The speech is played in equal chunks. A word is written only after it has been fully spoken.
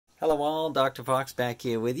Hello all, Dr. Fox back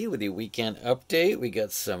here with your weekend update. We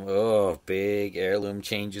got some, big heirloom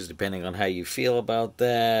changes depending on how you feel about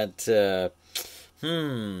that.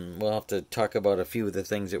 We'll have to talk about a few of the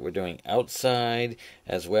things that we're doing outside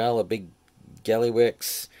as well. A big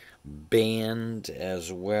Gallywix band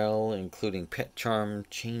as well, including pet charm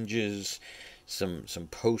changes. Some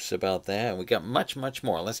posts about that, and we got much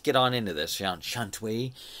more. Let's get on into this, shan't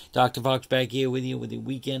we? Dr. Fox back here with you with the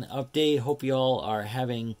weekend update. Hope you all are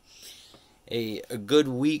having a good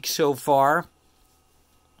week so far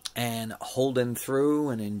and holding through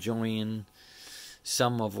and enjoying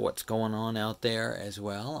some of what's going on out there as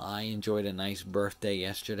well. I enjoyed a nice birthday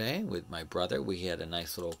yesterday with my brother. We had a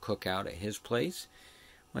nice little cookout at his place.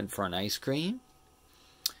 Went for an ice cream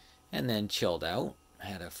and then chilled out.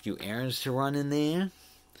 Had a few errands to run in there.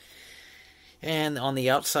 And on the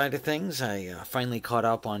outside of things, I finally caught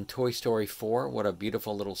up on Toy Story 4. What a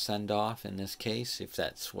beautiful little send-off in this case, if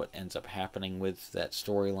that's what ends up happening with that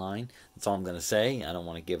storyline. That's all I'm going to say. I don't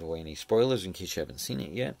want to give away any spoilers in case you haven't seen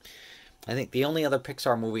it yet. I think the only other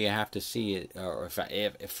Pixar movie I have to see, or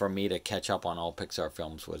if for me to catch up on all Pixar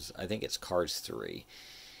films, was, I think it's Cars 3.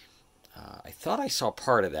 I thought I saw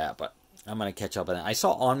part of that, but I'm going to catch up on it. I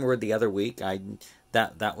saw Onward the other week.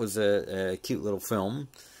 That was a cute little film.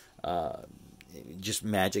 Just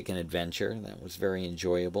magic and adventure. That was very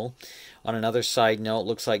enjoyable. On another side note,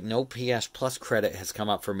 looks like no PS Plus credit has come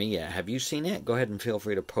up for me yet. Have you seen it? Go ahead and feel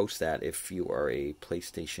free to post that if you are a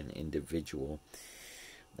PlayStation individual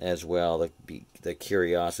as well. The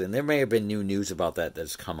curiosity. And there may have been new news about that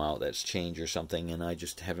that's come out that's changed or something, and I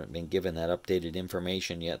just haven't been given that updated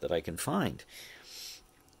information yet that I can find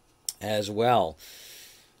as well.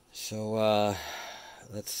 So,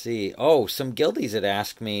 let's see. Oh, some guildies had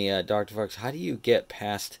asked me, Dr. Fox, how do you get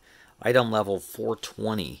past item level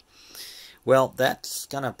 420? Well, that's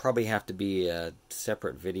going to probably have to be a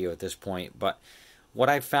separate video at this point, but what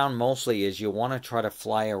I found mostly is you want to try to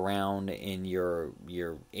fly around in your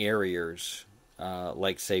areas,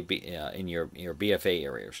 like say in your BFA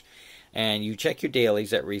areas. And you check your dailies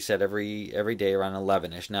that reset every day around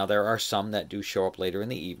 11ish. Now, there are some that do show up later in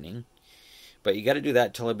the evening, but you got to do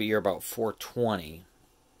that till you're about 420.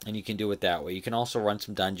 And you can do it that way. You can also run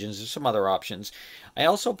some dungeons. There's some other options. I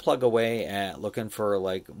also plug away at looking for,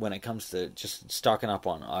 like, when it comes to just stocking up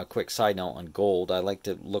on a quick side note on gold, I like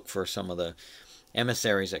to look for some of the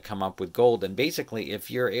emissaries that come up with gold. And basically, if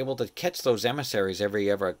you're able to catch those emissaries every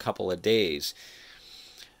couple of days,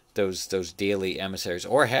 those daily emissaries,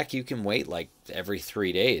 or heck, you can wait like every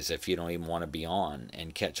 3 days if you don't even want to be on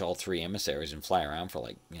and catch all 3 emissaries and fly around for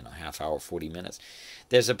like, half hour, 40 minutes.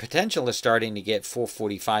 There's a potential of starting to get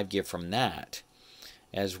 445 gear from that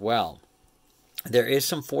as well. There is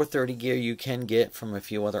some 430 gear you can get from a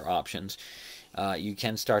few other options. You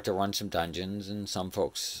can start to run some dungeons, and some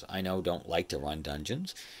folks I know don't like to run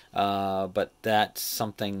dungeons. But that's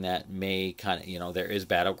something that may kind of, there is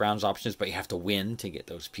battlegrounds options, but you have to win to get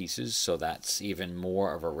those pieces, so that's even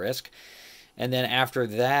more of a risk. And then after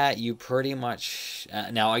that, you pretty much...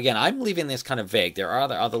 now, again, I'm leaving this kind of vague. There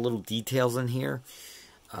are other little details in here.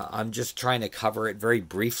 I'm just trying to cover it very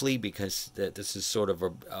briefly because this is sort of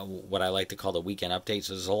what I like to call the weekend update.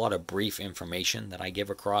 So there's a lot of brief information that I give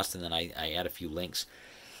across, and then I add a few links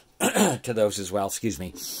to those as well. Excuse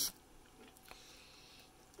me.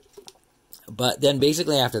 But then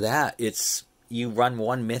basically after that, it's you run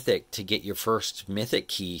one mythic to get your first mythic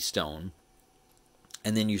keystone,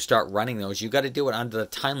 and then you start running those. You got to do it under the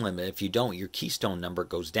time limit. If you don't, your keystone number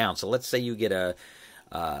goes down. So let's say you get a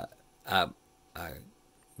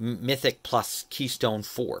Mythic plus Keystone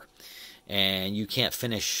 4, and you can't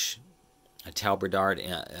finish a Talberdard,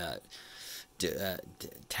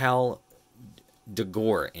 Tal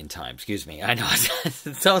Dagor in time. Excuse me. I know.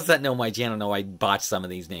 Those that know my channel know I botched some of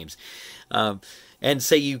these names. And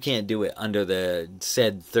say you can't do it under the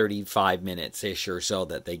said 35 minutes-ish or so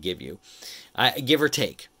that they give you. Give or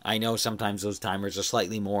take. I know sometimes those timers are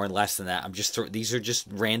slightly more and less than that. These are just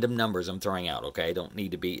random numbers I'm throwing out, okay? I don't need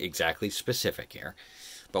to be exactly specific here.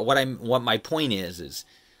 But what my point is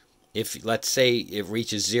if, let's say, it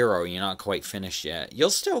reaches 0 and you're not quite finished yet, you'll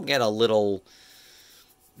still get a little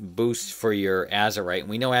boost for your Azurite. And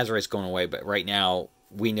we know Azurite's going away, but right now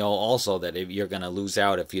we know also that if you're going to lose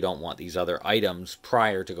out if you don't want these other items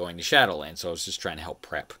prior to going to Shadowland. So I was just trying to help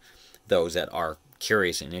prep those that are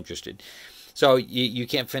curious and interested. So you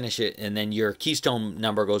can't finish it, and then your keystone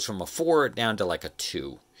number goes from a 4 down to like a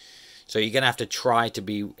 2. So you're going to have to try to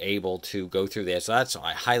be able to go through there. So that's,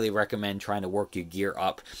 I highly recommend trying to work your gear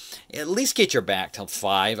up. At least get your back to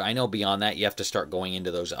 5. I know beyond that you have to start going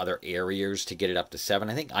into those other areas to get it up to 7.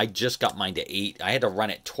 I think I just got mine to 8. I had to run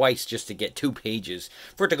it twice just to get 2 pages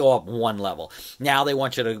for it to go up 1 level. Now they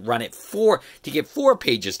want you to run it 4 to get 4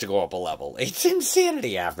 pages to go up a level. It's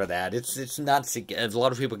insanity after that. It's nuts. A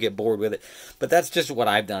lot of people get bored with it. But that's just what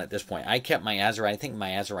I've done at this point. I kept my Azurite. I think my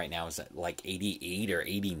Azurite now is at like 88 or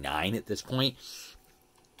 89 at this point.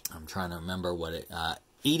 I'm trying to remember what it...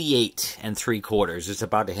 88 3/4. It's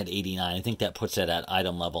about to hit 89. I think that puts it at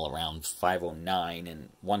item level around 509. And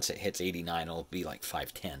once it hits 89, it'll be like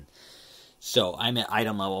 510. So I'm at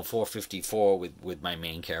item level 454 with my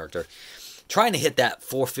main character. Trying to hit that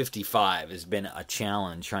 455 has been a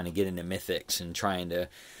challenge, trying to get into Mythics and trying to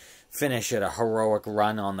finish at a heroic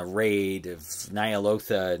run on the raid of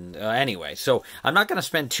Nyalotha. And anyway, so I'm not going to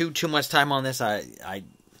spend too much time on this.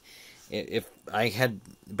 If I had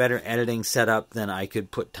better editing set up, then I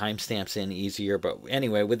could put timestamps in easier. But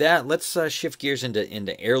anyway, with that, let's shift gears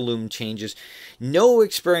into heirloom changes. No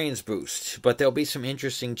experience boost, but there'll be some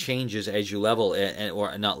interesting changes as you level,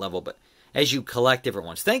 or not level, but as you collect different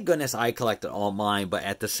ones. Thank goodness I collected all mine, but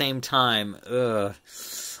at the same time,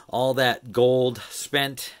 all that gold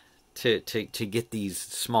spent to get these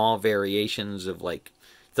small variations of like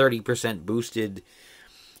 30% boosted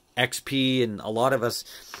XP, and a lot of us,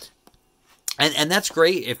 and that's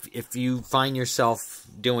great if you find yourself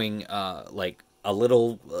doing like a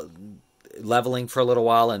little leveling for a little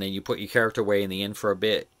while, and then you put your character away in the inn for a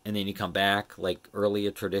bit, and then you come back like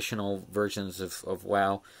earlier traditional versions of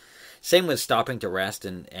WoW. Same with stopping to rest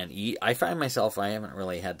and eat. I find myself, I haven't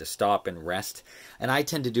really had to stop and rest. And I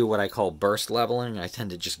tend to do what I call burst leveling. I tend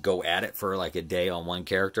to just go at it for like a day on one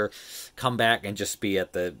character. Come back and just be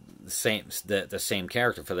at the same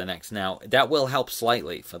character for the next. Now, that will help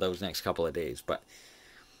slightly for those next couple of days. But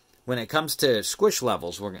when it comes to squish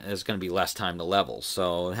levels, there's going to be less time to level.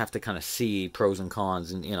 So I have to kind of see pros and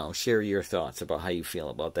cons and, share your thoughts about how you feel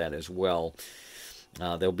about that as well.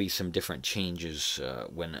 There'll be some different changes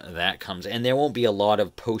when that comes. And there won't be a lot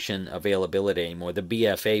of potion availability anymore. The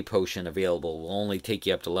BFA potion available will only take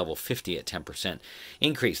you up to level 50 at 10%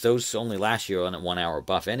 increase. Those only last you on a 1 hour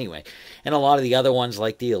buff anyway. And a lot of the other ones,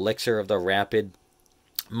 like the Elixir of the Rapid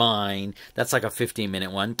Mine, that's like a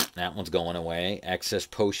 15-minute one. That one's going away. Excess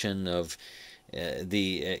potion of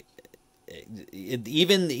even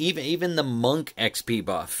the Monk XP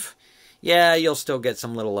buff. Yeah, you'll still get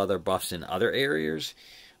some little other buffs in other areas,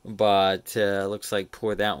 but looks like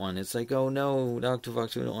poor that one. It's like, oh no,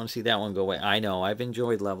 Dr.Fox, we don't want to see that one go away. I know, I've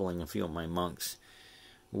enjoyed leveling a few of my monks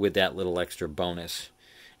with that little extra bonus,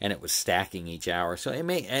 and it was stacking each hour. So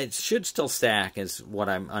it should still stack, is what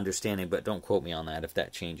I'm understanding, but don't quote me on that if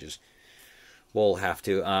that changes. We'll have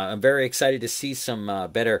to. I'm very excited to see some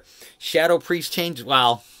better Shadow Priest change.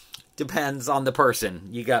 Well, depends on the person.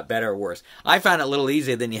 You got better or worse. I found it a little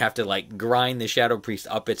easier than you have to like grind the Shadow Priest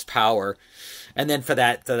up its power, and then for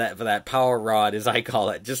that power rod, as I call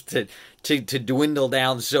it, just to dwindle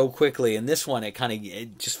down so quickly. And this one,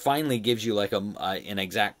 it just finally gives you like an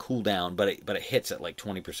exact cooldown, but it hits at like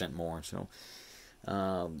 20% more. So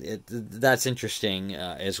that's interesting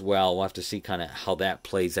as well. We'll have to see kind of how that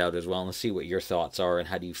plays out as well, and see what your thoughts are and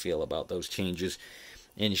how do you feel about those changes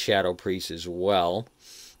in Shadow Priest as well.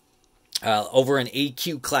 Over in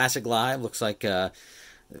AQ Classic Live, looks like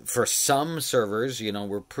for some servers,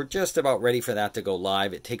 we're just about ready for that to go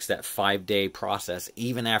live. It takes that 5-day process,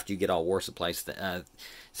 even after you get all war supplies.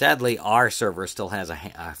 Sadly, our server still has a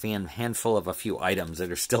handful of a few items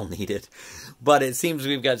that are still needed. But it seems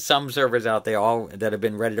we've got some servers out there that have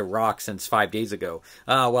been ready to rock since 5 days ago.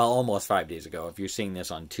 Well, almost 5 days ago. If you're seeing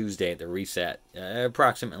this on Tuesday at the reset,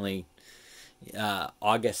 approximately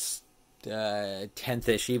August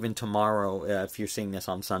 10th-ish, even tomorrow, if you're seeing this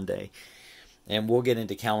on Sunday. And we'll get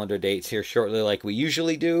into calendar dates here shortly like we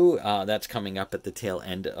usually do. That's coming up at the tail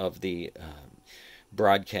end of the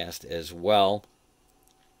broadcast as well.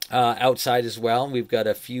 Outside as well, we've got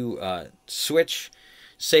a few Switch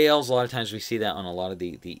sales. A lot of times we see that on a lot of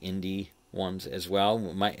the indie ones as well.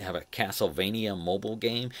 We might have a Castlevania mobile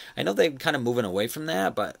game. I know they're kind of moving away from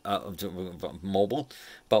that, but mobile,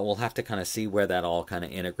 but we'll have to kind of see where that all kind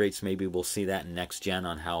of integrates. Maybe we'll see that in next gen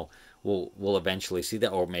on how we'll eventually see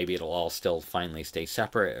that, or maybe it'll all still finally stay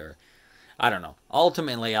separate, or I don't know.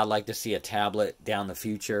 Ultimately, I'd like to see a tablet down the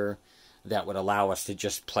future that would allow us to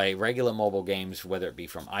just play regular mobile games, whether it be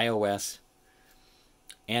from iOS,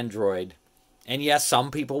 Android. And yes,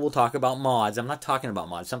 some people will talk about mods. I'm not talking about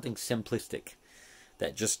mods. Something simplistic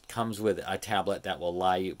that just comes with a tablet that will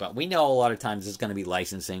allow you. But we know a lot of times there's going to be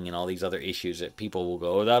licensing and all these other issues that people will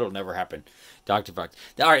go, oh, that'll never happen. Dr. Fox.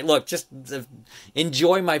 All right, look, just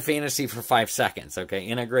enjoy my fantasy for 5 seconds, okay?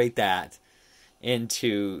 Integrate that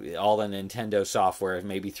into all the Nintendo software,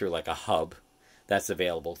 maybe through like a hub that's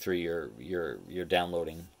available through your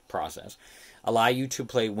downloading process. Allow you to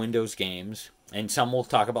play Windows games, and some will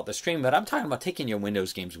talk about the stream, but I'm talking about taking your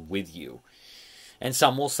Windows games with you. And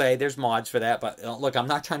some will say there's mods for that, but look, I'm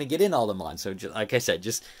not trying to get in all the mods. So just, like I said,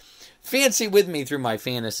 just fancy with me through my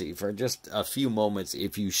fantasy for just a few moments,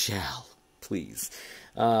 if you shall, please,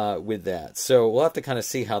 with that. So we'll have to kind of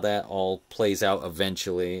see how that all plays out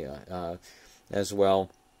eventually as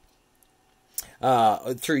well.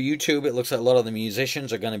 Through YouTube, it looks like a lot of the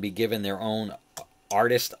musicians are going to be given their own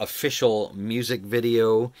artist official music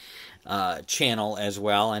video channel as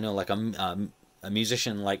well. I know like a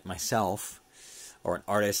musician like myself, or an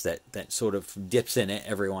artist that sort of dips in it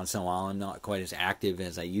every once in a while. I'm not quite as active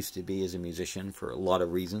as I used to be as a musician for a lot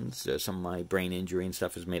of reasons. Some of my brain injury and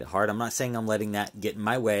stuff has made it hard. I'm not saying I'm letting that get in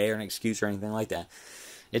my way or an excuse or anything like that.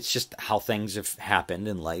 It's just how things have happened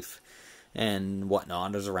in life and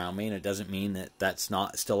whatnot is around me, and it doesn't mean that that's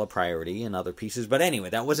not still a priority in other pieces. But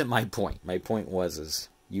anyway, that wasn't my point. My point was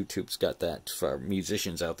YouTube's got that for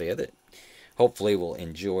musicians out there that hopefully will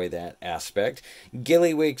enjoy that aspect.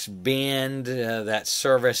 Gillywick's banned that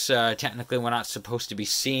service. Technically, we're not supposed to be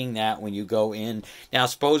seeing that when you go in. Now,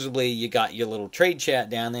 supposedly, you got your little trade chat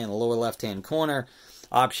down there in the lower left-hand corner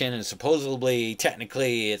option, and supposedly,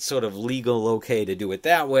 technically, it's sort of legal, okay to do it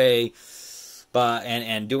that way. But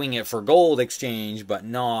and doing it for gold exchange, but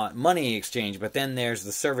not money exchange. But then there's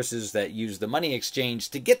the services that use the money exchange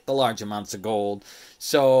to get the large amounts of gold.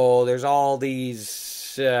 So there's all these...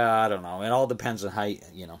 I don't know. It all depends on how,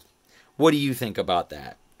 what do you think about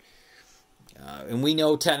that? And we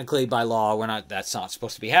know technically by law that's not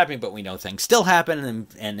supposed to be happening, but we know things still happen,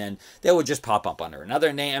 and then they would just pop up under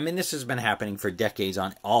another name. I mean, this has been happening for decades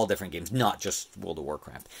on all different games, not just World of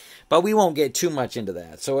Warcraft. But we won't get too much into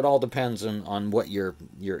that. So it all depends on what your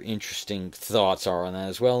interesting thoughts are on that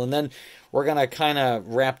as well. And then we're going to kind of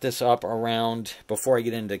wrap this up around, before I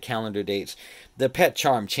get into calendar dates, the pet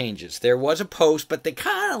charm changes. There was a post, but they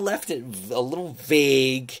kind of left it a little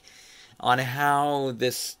vague on how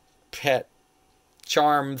this pet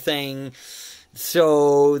charm thing.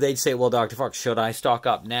 So they'd say, well, Dr. Fox, should I stock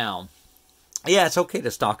up now? Yeah, it's okay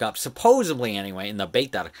to stock up. Supposedly, anyway, in the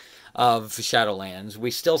beta of Shadowlands, we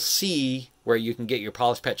still see where you can get your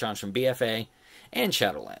polished pet charms from BFA and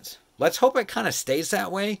Shadowlands. Let's hope it kind of stays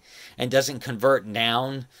that way and doesn't convert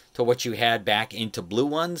down to what you had back into blue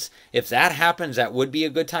ones. If that happens, that would be a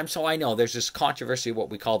good time. So I know there's this controversy, what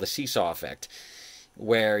we call the seesaw effect,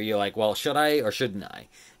 where you're like, well, should I or shouldn't I?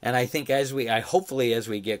 And I think hopefully as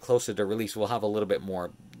we get closer to release, we'll have a little bit more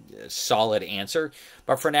solid answer.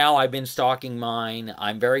 But for now, I've been stocking mine.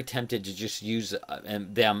 I'm very tempted to just use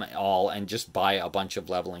them all and just buy a bunch of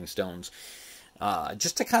leveling stones.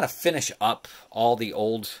 Just to kind of finish up all the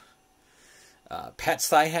old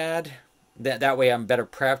pets I had. That way I'm better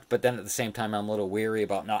prepped, but then at the same time I'm a little weary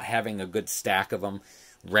about not having a good stack of them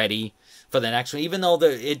ready for the next one. Even though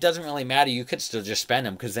it doesn't really matter, you could still just spend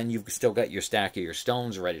them, because then you've still got your stack of your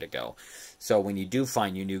stones ready to go. So when you do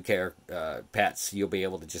find your new pets, you'll be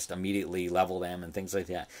able to just immediately level them and things like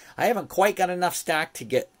that. I haven't quite got enough stack to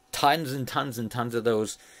get tons and tons and tons of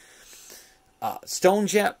those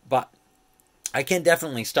stones yet, but I can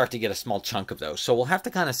definitely start to get a small chunk of those. So we'll have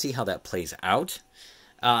to kind of see how that plays out.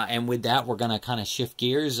 And with that, we're going to kind of shift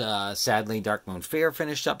gears. Sadly, Dark Moon Fair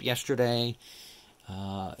finished up yesterday.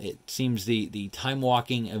 It seems the time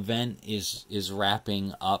walking event is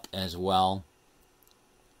wrapping up as well.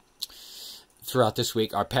 Throughout this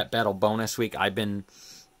week, our pet battle bonus week, I've been,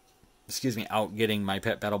 out getting my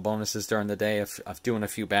pet battle bonuses during the day of doing a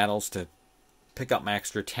few battles to pick up my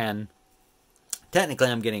extra 10. Technically,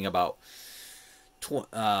 I'm getting about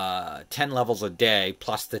 10 levels a day,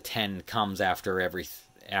 plus the 10 comes after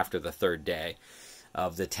the third day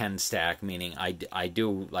of the 10 stack, meaning I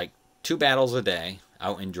do like 2 battles a day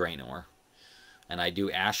out in Draenor, and I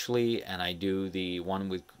do Ashley, and I do the one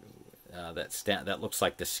with that looks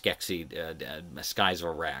like the Skeksis, Skies of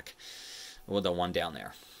Iraq, with the one down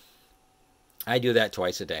there. I do that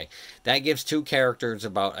twice a day. That gives 2 characters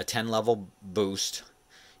about a 10 level boost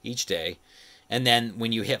each day. And then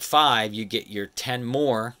when you hit 5, you get your 10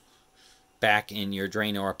 more back in your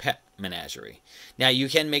Draenor pet menagerie. Now you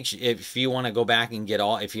can make sure, if you want to go back and get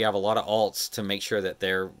if you have a lot of alts, to make sure that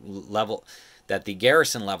that the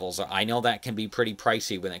garrison levels are, I know that can be pretty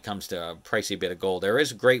pricey when it comes to a pricey bit of gold. There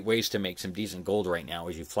is great ways to make some decent gold right now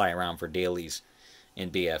as you fly around for dailies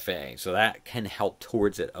in BFA. So that can help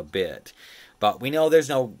towards it a bit. But we know there's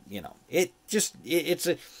no, you know, it's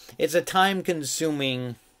a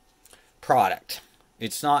time-consuming product.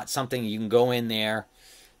 It's not something you can go in there,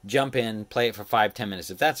 jump in, play it for 5-10 minutes.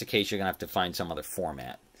 If that's the case, you're going to have to find some other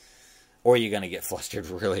format. Or you're going to get flustered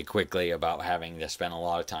really quickly about having to spend a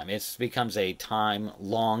lot of time. It becomes a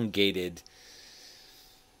time-elongated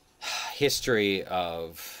history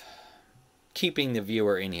of keeping the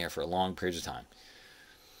viewer in here for long periods of time.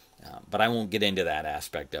 But I won't get into that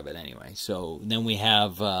aspect of it anyway. So then we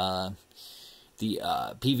have the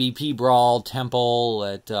PvP Brawl Temple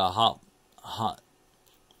at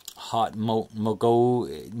Mogul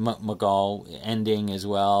ending as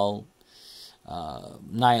well.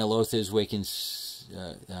 Nyalothus Wakens.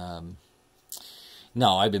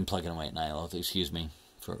 No, I've been plugging away at Nyalothus, excuse me,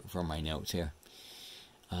 for my notes here.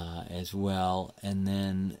 As well. And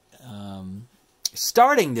then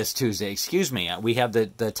starting this Tuesday, excuse me, we have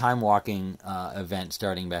the time walking event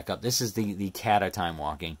starting back up. This is the Kata time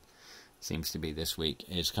walking. Seems to be this week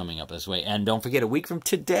is coming up this way. And don't forget, a week from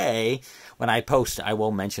today, when I post, I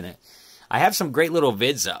will mention it. I have some great little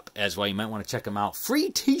vids up as well. You might want to check them out.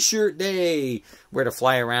 Free T-shirt day, where to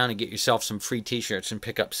fly around and get yourself some free T-shirts and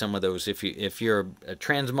pick up some of those. If you're a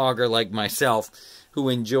transmogger like myself who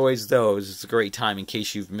enjoys those, it's a great time in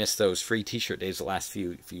case you've missed those free T-shirt days the last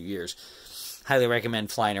few years. Highly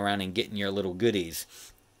recommend flying around and getting your little goodies.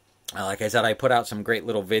 Like I said, I put out some great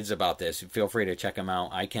little vids about this. Feel free to check them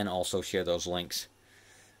out. I can also share those links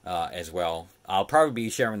as well. I'll probably be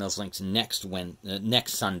sharing those links next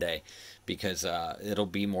Sunday, because it'll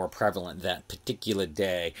be more prevalent that particular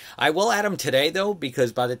day. I will add them today, though,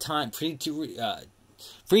 because by the time free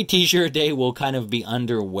T-shirt day will kind of be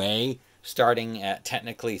underway, starting at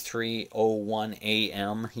technically 3:01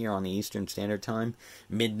 a.m. here on the Eastern Standard Time,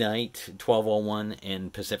 midnight, 12:01 in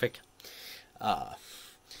Pacific.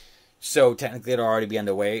 So technically it'll already be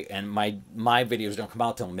underway, and my videos don't come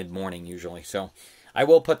out till mid-morning usually. So I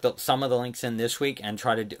will put some of the links in this week and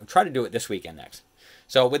try to do it this weekend next.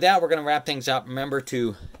 So with that, we're going to wrap things up. Remember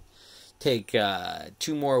to take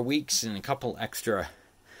 2 more weeks and a couple extra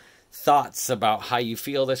thoughts about how you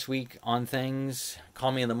feel this week on things.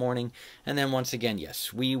 Call me in the morning. And then once again,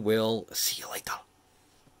 yes, we will see you later.